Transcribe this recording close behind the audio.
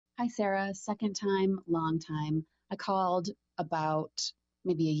Hi, Sarah. Second time, long time. I called about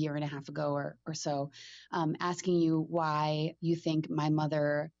maybe a year and a half ago or so, asking you why you think my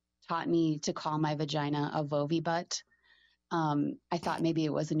mother taught me to call my vagina a Vovi butt. I thought maybe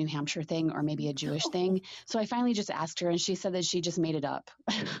it was a New Hampshire thing or maybe a Jewish thing. So I finally just asked her, and she said that she just made it up.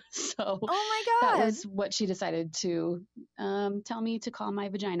 So Oh that my God. was what she decided to tell me to call my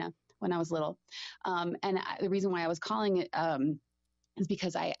vagina when I was little. The reason why I was calling it is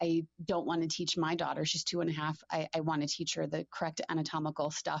because I don't want to teach my daughter, she's 2.5. I want to teach her the correct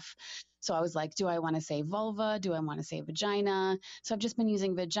anatomical stuff. So I was like, do I want to say vulva? Do I want to say vagina? So I've just been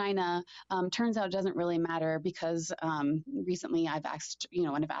using vagina. Turns out it doesn't really matter because recently I've asked, and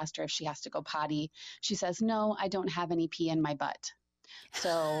I've asked her if she has to go potty. She says, no, I don't have any pee in my butt.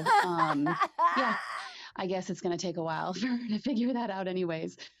 So yeah, I guess it's going to take a while for her to figure that out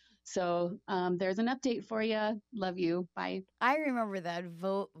anyways. So there's an update for you. Love you. Bye. I remember that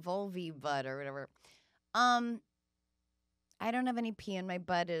vulvi butt or whatever. Um, I don't have any pee in my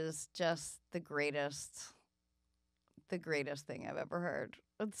butt is just the greatest thing I've ever heard.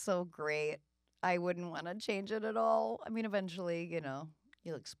 It's so great. I wouldn't want to change it at all. I mean, eventually,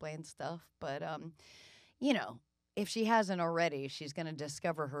 you'll explain stuff, but you know, if she hasn't already, she's going to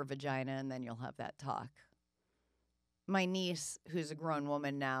discover her vagina and then you'll have that talk. My niece, who's a grown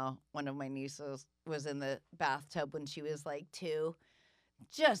woman now, one of my nieces was in the bathtub when she was like 2,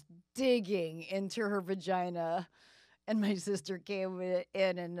 just digging into her vagina. And my sister came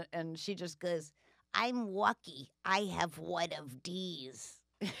in and she just goes, I'm lucky I have one of these.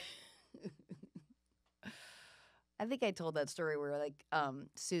 I think I told that story where like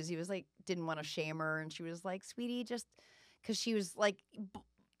Susie was like, didn't want to shame her. And she was like, sweetie, just because she was like,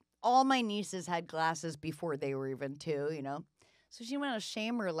 all my nieces had glasses before they were even 2. So she didn't want to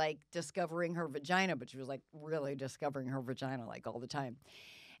shame her like discovering her vagina, but she was like really discovering her vagina like all the time.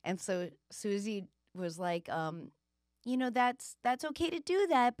 And so Susie was like, that's okay to do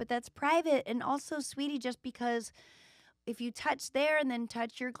that, but that's private. And also, sweetie, just because if you touch there and then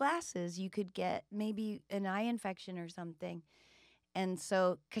touch your glasses, you could get maybe an eye infection or something. And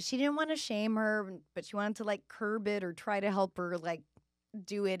so, because she didn't want to shame her, but she wanted to like curb it or try to help her like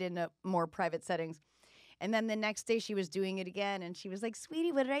do it in a more private settings. And then the next day she was doing it again and she was like,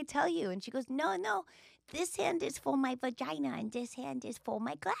 sweetie, what did I tell you? And she goes, no, this hand is for my vagina and this hand is for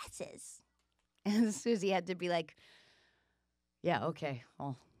my glasses. And Susie had to be like, yeah, okay.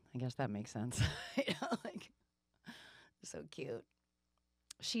 Well, I guess that makes sense. Like, so cute.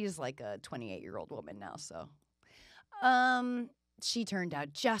 She's like a 28-year-old woman now, so she turned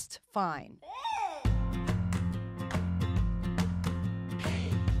out just fine.